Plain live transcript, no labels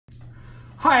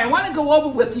Hi, I want to go over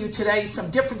with you today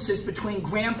some differences between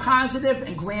gram-positive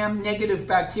and gram-negative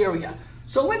bacteria.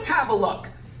 So let's have a look.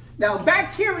 Now,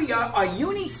 bacteria are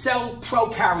unicell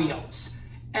prokaryotes,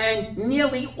 and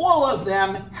nearly all of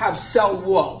them have cell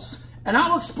walls. And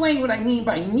I'll explain what I mean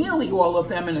by nearly all of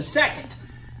them in a second.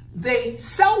 The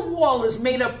cell wall is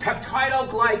made of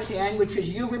peptidoglycan, which,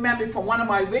 as you remembered from one of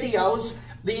my videos,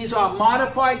 these are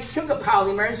modified sugar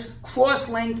polymers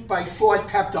cross-linked by short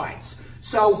peptides.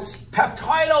 So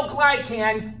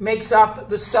peptidoglycan makes up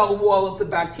the cell wall of the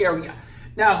bacteria.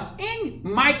 Now, in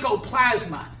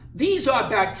Mycoplasma, these are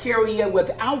bacteria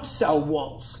without cell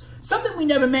walls. Something we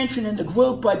never mentioned in the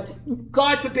group, but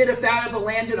God forbid if that ever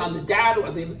landed on the DAT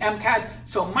or the MCAT.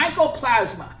 So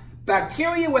Mycoplasma,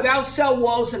 bacteria without cell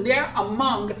walls, and they're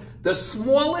among the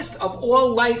smallest of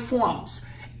all life forms.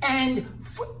 And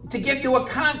to give you a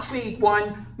concrete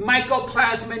one,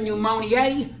 Mycoplasma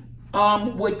Pneumoniae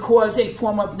would cause a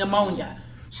form of pneumonia.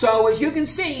 So as you can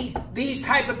see, these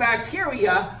type of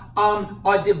bacteria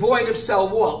are devoid of cell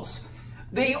walls.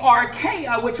 The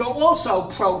archaea, which are also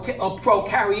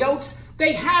prokaryotes,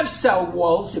 they have cell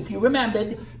walls, if you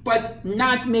remembered, but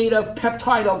not made of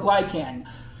peptidoglycan.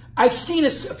 I've seen a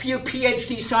few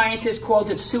PhD scientists called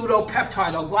it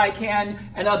pseudopeptidoglycan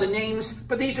and other names,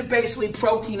 but these are basically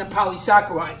protein and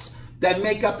polysaccharides that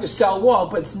make up the cell wall,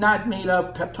 but it's not made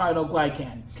of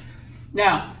peptidoglycan.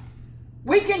 Now,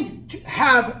 we can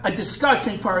have a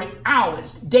discussion for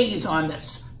hours, days on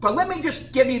this, but let me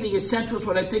just give you the essentials,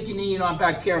 what I think you need on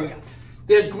bacteria.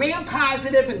 There's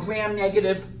gram-positive and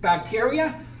gram-negative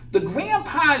bacteria. The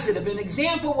gram-positive, an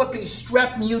example would be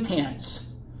strep mutans.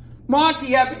 Mark, do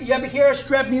you ever hear of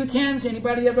strep mutans?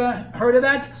 Anybody ever heard of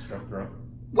that? Strep.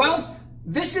 Well,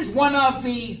 this is one of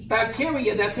the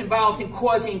bacteria that's involved in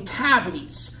causing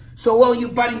cavities. So all you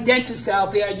budding dentists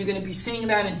out there, you're going to be seeing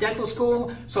that in dental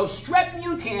school. So strep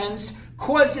mutans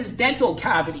causes dental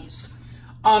cavities.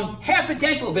 Half of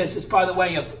dental visits, by the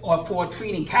way, are for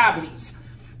treating cavities.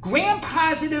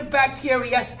 Gram-positive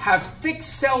bacteria have thick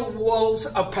cell walls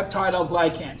of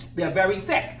peptidoglycans. They're very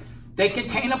thick. They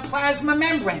contain a plasma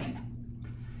membrane.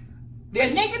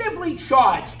 They're negatively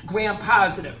charged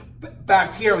gram-positive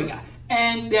bacteria,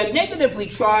 and they're negatively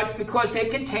charged because they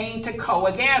contain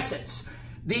teichoic acids.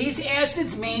 These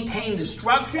acids maintain the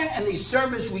structure and they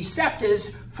serve as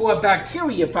receptors for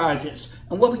bacteriophages.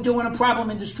 And we'll be doing a problem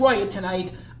and destroy it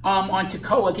tonight on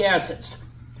teichoic acids.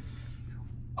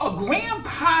 A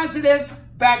gram-positive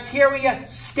bacteria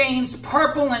stains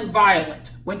purple and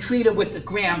violet when treated with the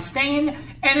gram stain,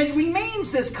 and it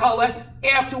remains this color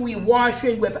after we wash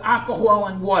it with alcohol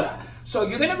and water. So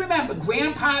you're going to remember,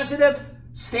 gram-positive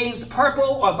stains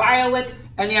purple or violet,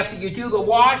 and after you do the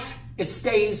wash, it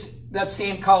stays that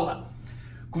same color.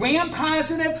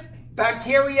 Gram-positive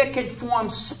bacteria can form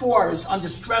spores under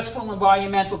stressful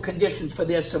environmental conditions for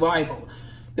their survival.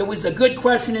 There was a good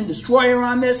question in Destroyer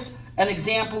on this. An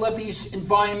example of these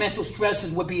environmental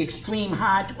stresses would be extreme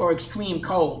hot or extreme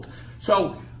cold.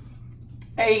 So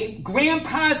a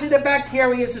gram-positive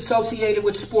bacteria is associated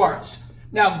with spores.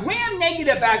 Now,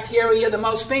 gram-negative bacteria, the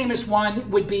most famous one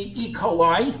would be E.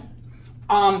 coli.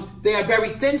 They have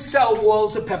very thin cell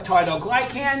walls of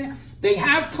peptidoglycan. They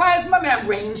have plasma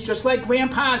membranes, just like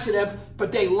gram-positive,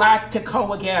 but they lack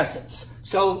teichoic acids.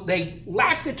 So they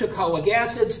lack the teichoic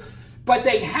acids, but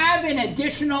they have an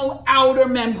additional outer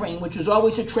membrane, which is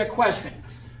always a trick question.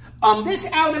 This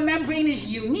outer membrane is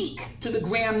unique to the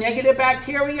gram-negative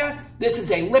bacteria. This is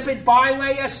a lipid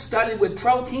bilayer studded with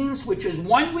proteins, which is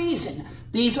one reason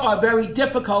these are very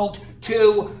difficult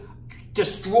to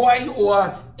destroy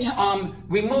or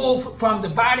remove from the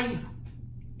body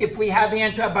if we have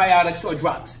antibiotics or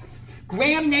drugs.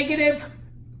 Gram-negative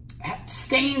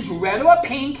stains red or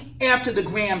pink after the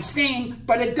gram stain,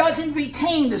 but it doesn't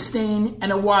retain the stain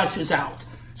and it washes out.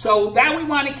 So that we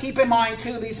want to keep in mind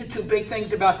too. These are two big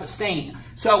things about the stain.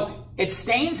 So it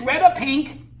stains red or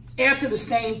pink after the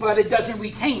stain, but it doesn't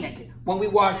retain it when we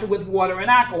wash it with water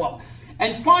and alcohol.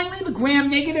 And finally, the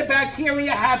gram-negative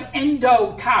bacteria have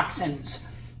endotoxins.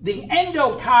 The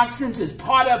endotoxins is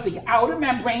part of the outer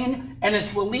membrane, and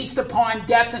it's released upon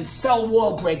death and cell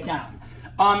wall breakdown.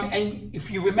 And if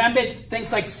you remember,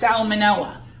 things like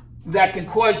salmonella that can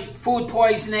cause food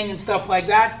poisoning and stuff like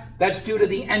that, that's due to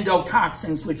the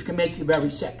endotoxins, which can make you very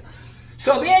sick.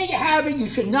 So there you have it. You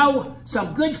should know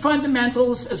some good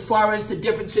fundamentals as far as the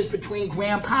differences between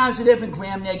gram-positive and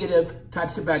gram-negative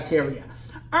types of bacteria.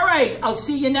 All right, I'll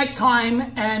see you next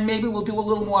time, and maybe we'll do a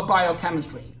little more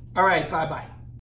biochemistry. All right, bye-bye.